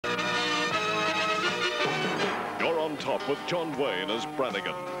top with John Wayne as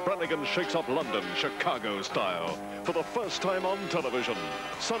Brannigan. Brannigan shakes up London, Chicago style, for the first time on television.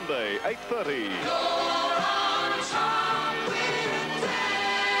 Sunday, 8:30.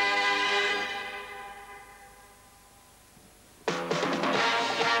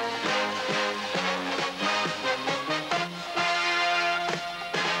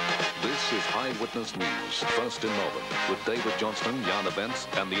 This is Eyewitness News, first in Melbourne, with David Johnston, Jana,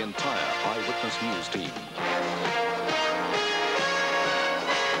 Wendt, and the entire Eyewitness News team.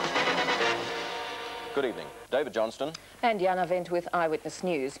 Good evening. David Johnston. And Jana Wendt with Eyewitness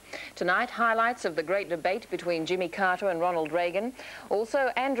News. Tonight, highlights of the great debate between Jimmy Carter and Ronald Reagan.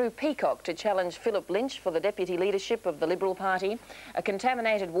 Also, Andrew Peacock to challenge Philip Lynch for the deputy leadership of the Liberal Party. A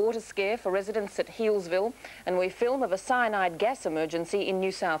contaminated water scare for residents at Healesville. And we film of a cyanide gas emergency in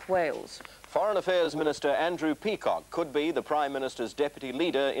New South Wales. Foreign Affairs Minister Andrew Peacock could be the Prime Minister's deputy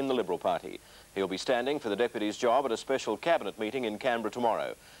leader in the Liberal Party. He'll be standing for the deputy's job at a special cabinet meeting in Canberra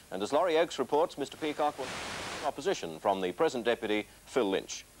tomorrow. And as Laurie Oakes reports, Mr Peacock will opposition from the present deputy, Phil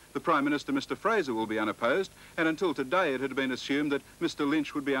Lynch. The Prime Minister, Mr Fraser, will be unopposed, and until today it had been assumed that Mr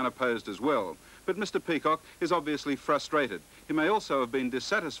Lynch would be unopposed as well. But Mr Peacock is obviously frustrated. He may also have been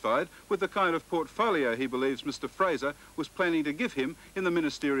dissatisfied with the kind of portfolio he believes Mr Fraser was planning to give him in the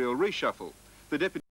ministerial reshuffle. The deputy